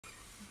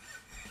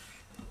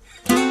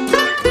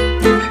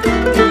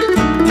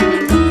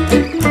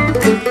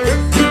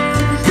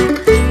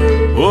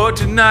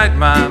tonight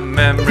my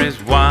memory's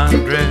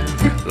wandering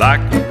like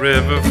a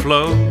river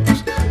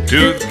flows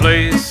to the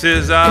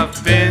places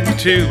I've been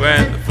to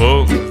and the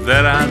folks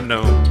that I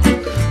know.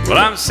 Well,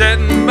 I'm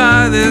sitting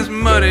by this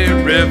muddy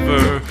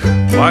river,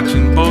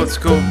 watching boats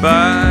go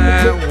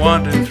by,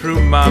 wandering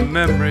through my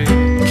memory,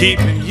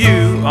 keeping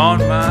you on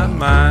my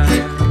mind.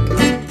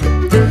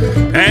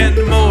 And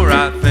the more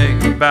I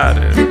think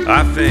about it,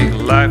 I think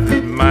life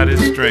is mighty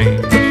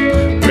strange.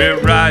 We're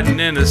riding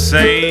in the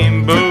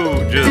same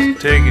boat,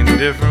 just taking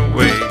different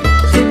ways.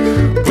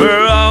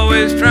 We're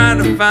always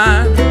trying to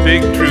find a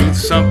big truth,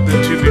 something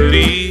to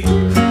believe.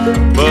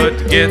 But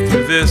to get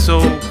through this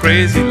old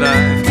crazy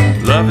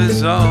life, love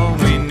is all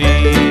we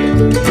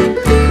need.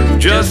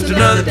 Just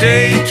another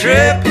day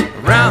trip,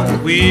 around the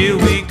wheel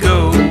we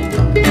go.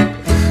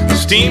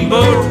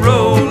 Steamboat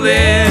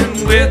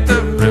rolling with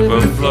the river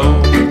flow.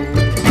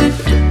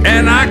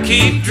 And I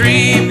keep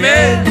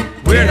dreaming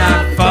we're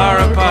not far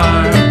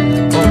apart.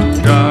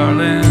 Oh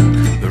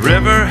darling, the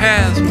river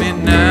has me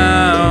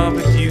now,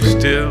 but you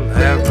still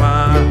have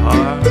my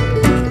heart.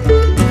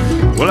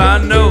 Well,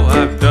 I know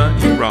I've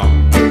done you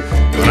wrong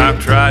when I've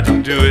tried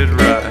to do it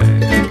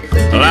right.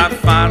 Well, I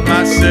find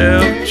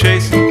myself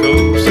chasing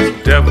ghosts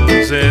and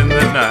devils in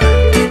the night.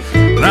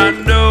 And I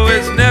know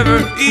it's never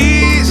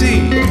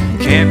easy,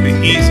 can't be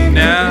easy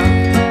now.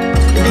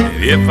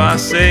 And if I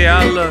say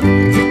I love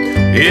you,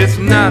 it's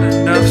not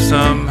enough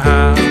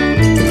somehow.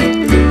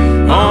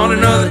 On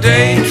another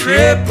day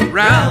trip,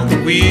 around the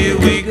wheel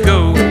we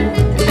go.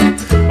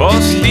 Oh,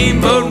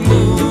 steamboat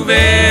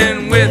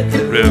moving with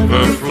the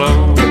river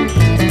flow.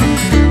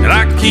 And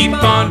I keep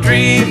on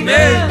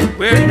dreaming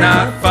we're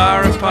not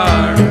far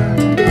apart.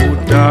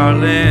 Oh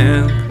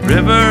darling,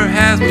 river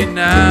has me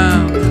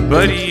now,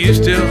 but you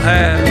still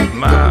have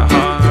my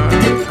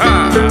heart.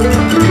 Ha!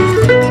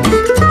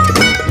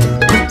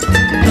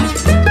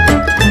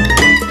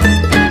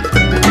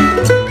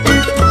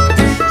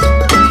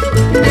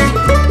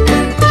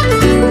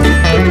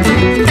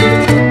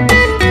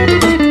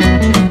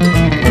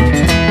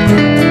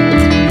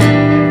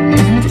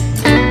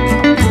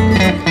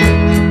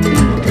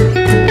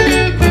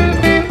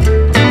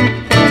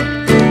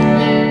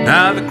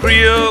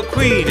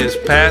 Queen is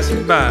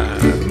passing by,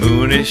 the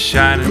moon is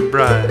shining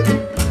bright.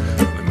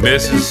 The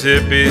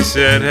Mississippi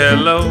said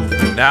hello,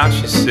 and now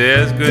she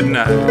says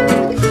goodnight.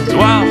 So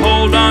I'll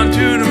hold on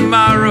to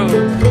tomorrow,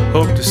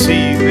 hope to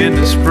see you in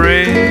the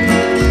spring.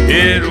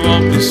 It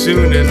won't be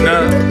soon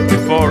enough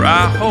before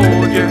I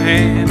hold your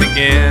hand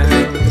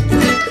again.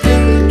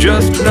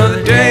 Just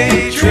another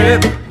day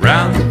trip,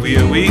 round the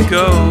wheel we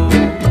go.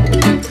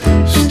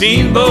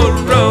 Steamboat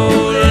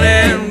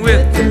rolling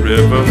with the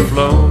river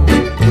flow.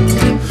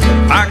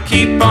 I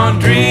keep on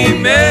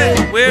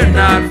dreaming we're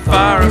not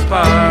far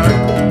apart.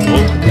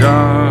 Oh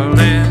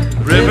darling,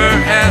 the river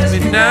has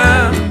me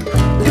now,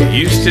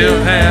 you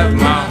still have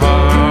my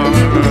heart.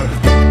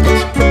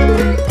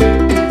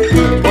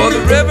 Oh,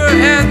 the river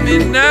has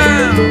me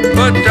now,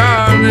 but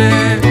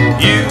darling,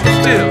 you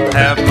still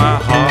have my heart.